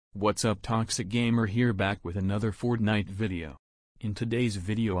What's up, Toxic Gamer here, back with another Fortnite video. In today's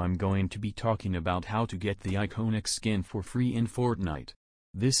video I'm going to be talking about how to get the IKONIK skin for free in Fortnite.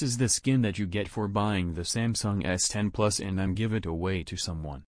 This is the skin that you get for buying the Samsung S10 Plus, and I'm give it away to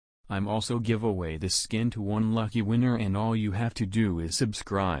someone. I'm also give away this skin to one lucky winner, and all you have to do is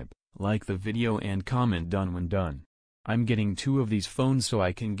subscribe, like the video and comment done when done. I'm getting 2 of these phones so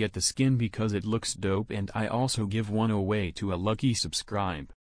I can get the skin because it looks dope, and I also give one away to a lucky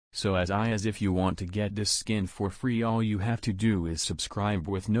subscribe. So as if you want to get this skin for free, all you have to do is subscribe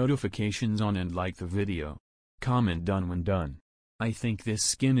with notifications on and like the video. Comment done when done. I think this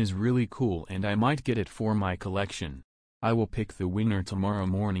skin is really cool and I might get it for my collection. I will pick the winner tomorrow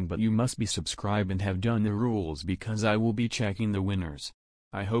morning, but you must be subscribed and have done the rules because I will be checking the winners.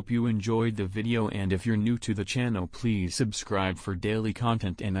 I hope you enjoyed the video, and if you're new to the channel, please subscribe for daily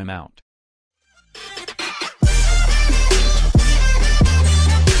content, and I'm out.